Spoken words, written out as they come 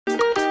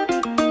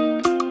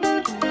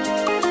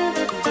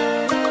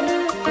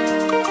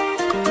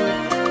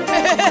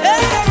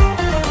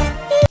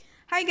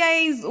Hi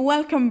guys,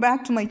 welcome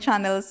back to my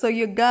channel. So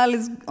your girl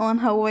is on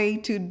her way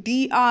to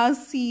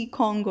DRC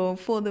Congo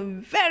for the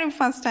very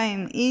first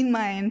time in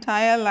my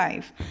entire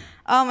life.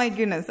 Oh my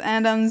goodness,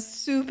 and I'm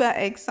super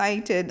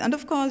excited. And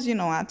of course, you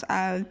know what,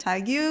 I'll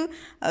tag you,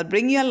 I'll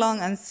bring you along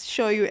and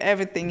show you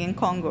everything in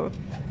Congo.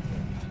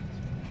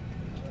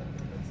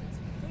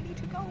 Ready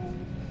to go.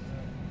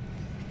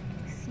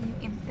 See you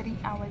in 3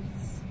 hours.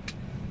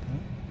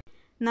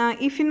 Now,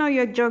 if you know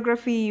your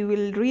geography, you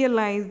will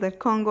realize that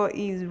Congo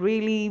is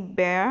really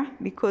bare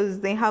because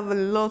they have a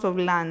lot of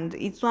land.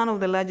 It's one of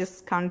the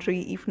largest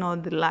countries, if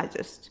not the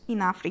largest, in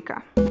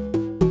Africa.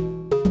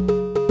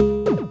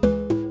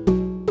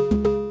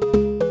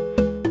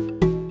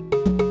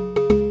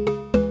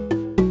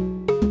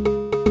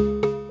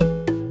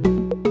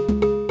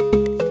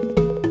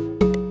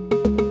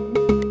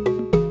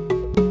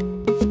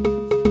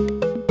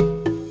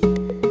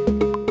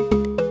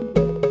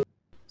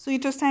 So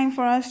it was time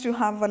for us to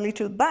have a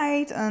little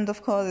bite, and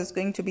of course it's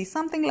going to be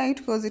something light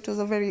because it was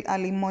a very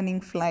early morning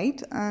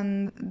flight,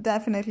 and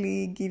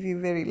definitely give you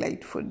very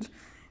light food.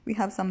 We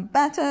have some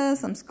batter,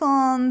 some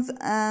scones,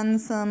 and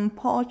some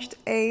poached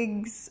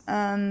eggs,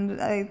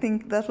 and I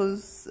think that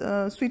was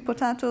sweet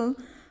potato.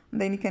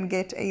 Then you can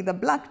get either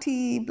black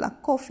tea,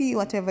 black coffee,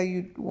 whatever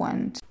you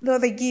want. Though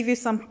they give you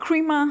some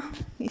creamer,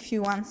 if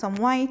you want some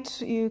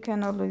white, you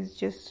can always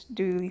just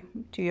do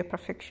to your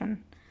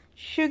perfection.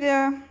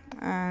 Sugar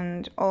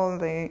and all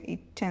the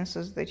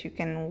utensils that you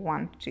can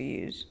want to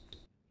use.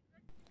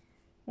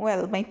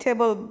 Well, my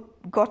table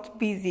got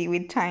busy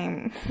with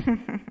time.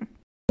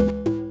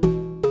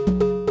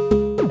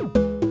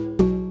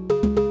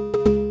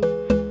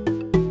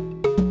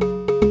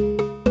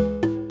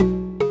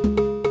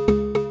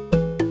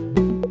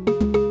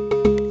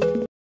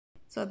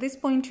 So at this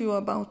point you are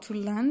about to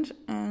land,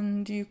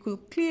 and you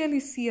could clearly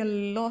see a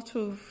lot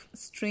of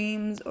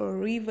streams or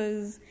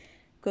rivers,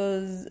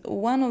 because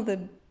one of the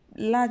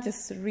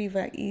largest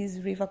river is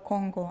River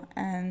Congo,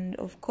 and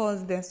of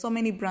course there are so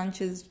many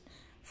branches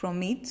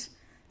from it,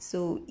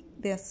 so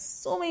there are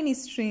so many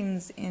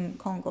streams in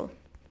Congo.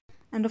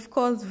 And of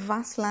course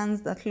vast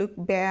lands that look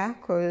bare,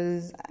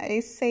 because I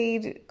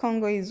said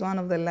Congo is one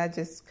of the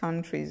largest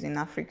countries in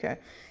Africa,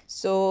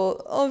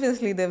 so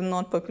obviously they've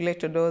not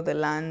populated all the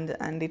land,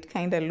 and it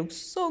kind of looks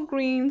so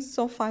green,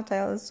 so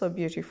fertile, so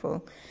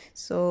beautiful.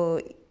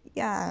 So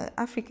yeah,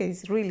 Africa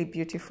is really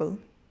beautiful.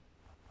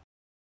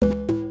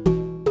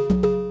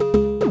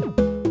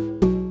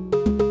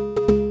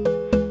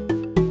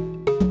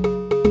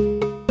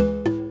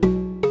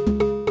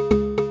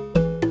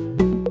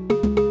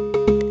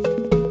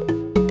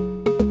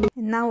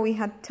 Now we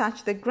had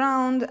touched the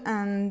ground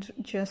and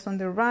just on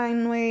the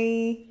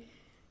runway,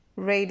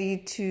 ready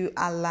to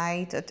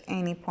alight at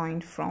any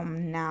point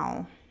from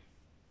now.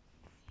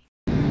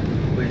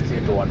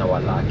 Wenzetu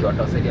wanawalaki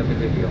watasaidia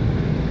vilivyo.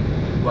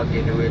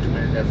 Wageni wetu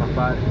naenda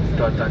safari,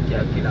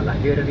 tutatakia kila la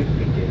heri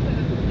lifike.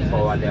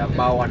 Kwa wale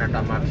ambao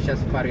wanatamatisha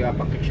safari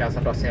hapa Kinshasa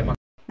tutasema.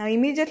 Now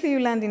immediately you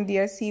land in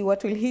DRC,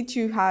 what will hit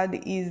you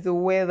hard is the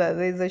weather.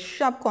 There's a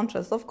sharp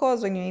contrast, of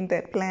course, when you're in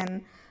the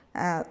plane,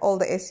 all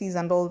the ACs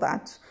and all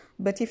that.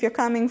 But if you're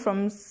coming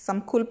from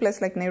some cool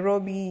place like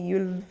Nairobi,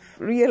 you'll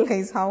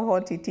realize how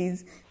hot it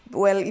is.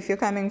 Well, if you're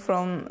coming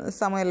from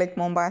somewhere like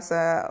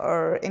Mombasa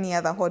or any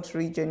other hot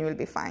region, you'll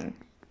be fine.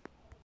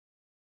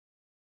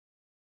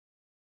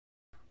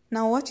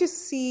 Now, what you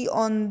see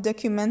on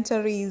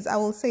documentaries, I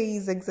will say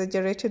is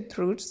exaggerated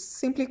truths,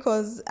 simply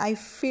because I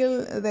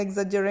feel they're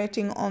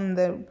exaggerating on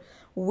the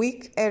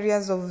weak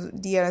areas of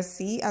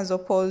DRC as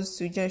opposed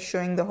to just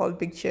showing the whole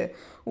picture.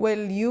 Well,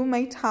 you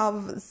might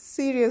have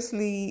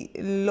seriously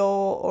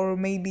low or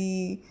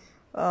maybe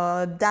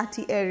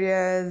dirty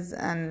areas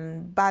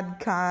and bad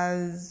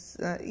cars,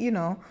 you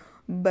know,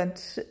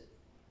 but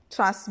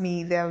trust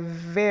me, there are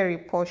very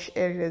posh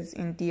areas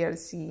in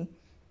DRC.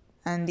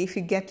 And if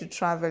you get to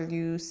travel,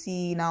 you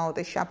see now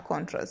the sharp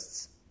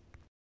contrasts.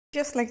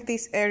 Just like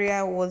this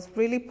area was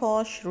really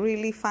posh,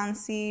 really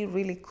fancy,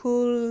 really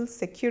cool,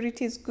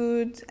 security is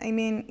good. I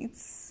mean,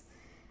 it's,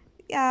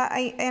 yeah,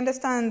 I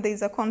understand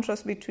there's a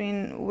contrast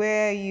between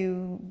where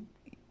you,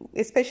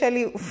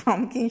 especially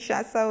from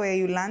Kinshasa where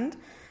you land,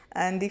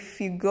 and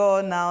if you go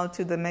now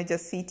to the major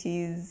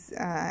cities,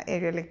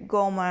 area like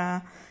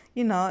Goma,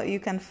 you know, you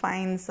can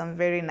find some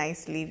very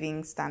nice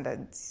living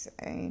standards.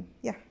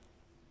 Yeah.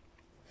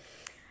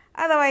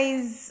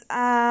 Otherwise,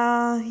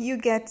 you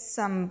get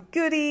some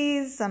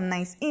goodies, some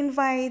nice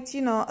invites.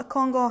 You know,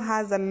 Congo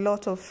has a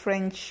lot of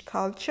French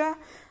culture,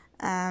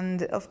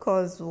 and of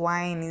course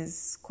wine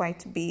is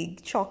quite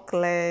big,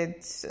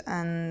 chocolate,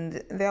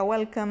 and their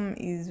welcome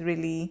is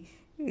really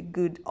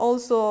good.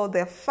 Also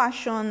their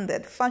fashion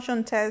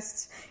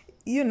tests,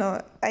 you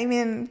know, I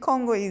mean,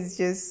 Congo is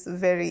just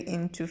very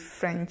into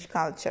French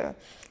culture.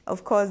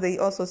 Of course they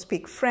also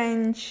speak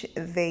French.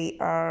 They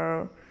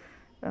are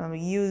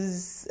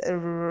use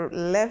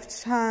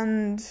left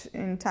hand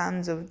in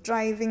terms of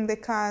driving the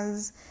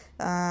cars.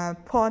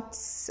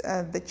 Pots,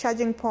 the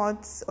charging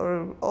pots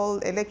or all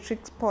electric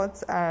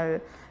pots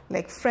are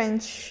like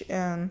French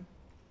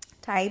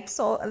type.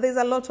 So there's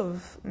a lot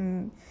of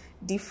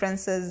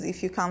differences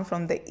if you come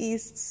from the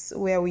east,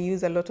 where we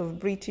use a lot of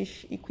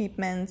British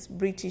equipment,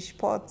 British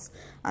pots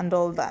and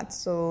all that.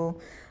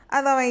 So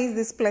otherwise,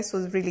 this place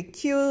was really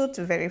cute,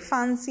 very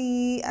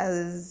fancy,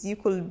 as you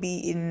could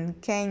be in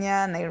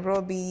Kenya,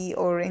 Nairobi,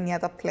 or any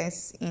other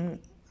place in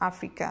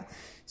Africa.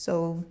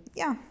 So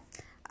yeah,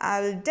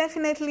 I'll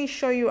definitely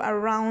show you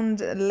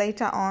around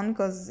later on,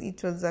 because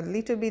it was a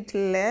little bit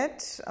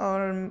late,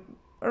 or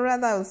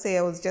rather I'll say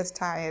I was just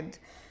tired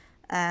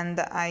and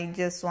I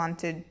just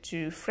wanted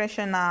to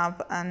freshen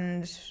up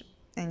and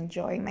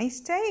enjoy my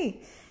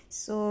stay.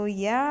 So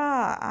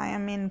yeah, I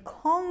am in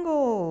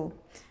Congo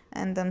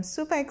and I'm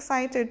super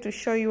excited to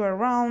show you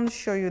around,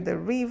 show you the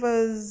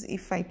rivers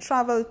if I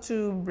travel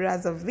to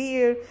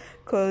Brazzaville,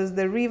 because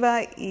the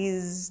river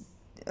is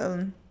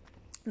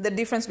the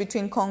difference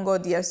between Congo,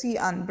 DRC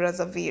and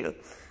Brazzaville.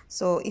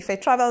 So if I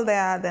travel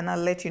there, then I'll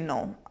let you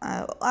know.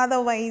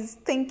 Otherwise,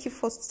 thank you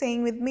for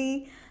staying with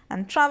me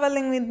and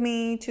traveling with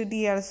me to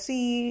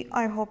DRC.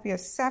 I hope you're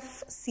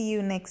safe. See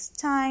you next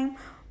time.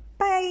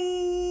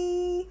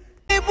 Bye.